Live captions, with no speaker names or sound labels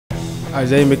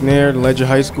Isiah McNair, Ledger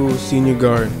High School, senior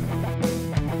guard.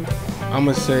 I'm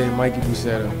gonna say Mikey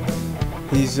Busetta.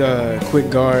 He's a quick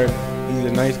guard. He's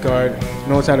a nice guard.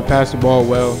 Knows how to pass the ball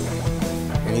well,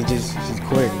 and he's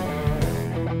quick.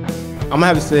 I'm gonna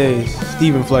have to say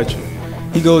Stephen Fletcher.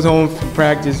 He goes home from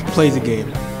practice, plays a game.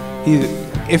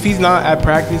 If he's not at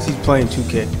practice, he's playing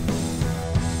 2K.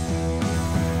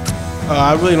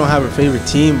 I really don't have a favorite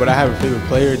team, but I have a favorite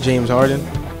player, James Harden.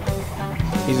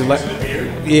 He's a lefty.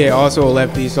 Yeah, also a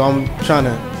lefty, so I'm trying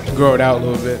to grow it out a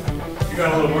little bit. You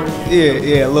got a little work?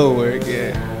 Yeah, a little work,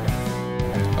 yeah.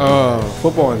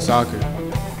 Football and soccer. You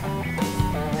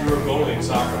were a goalie in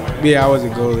soccer, right? Yeah, I was a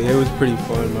goalie. It was pretty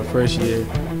fun my first year.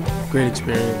 Great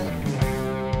experience.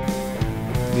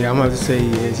 Yeah, I'm gonna have to say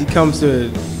he is. He comes to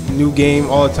a new game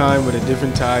all the time with a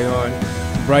different tie on,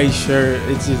 bright shirt.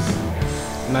 It's just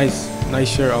nice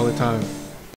shirt all the time.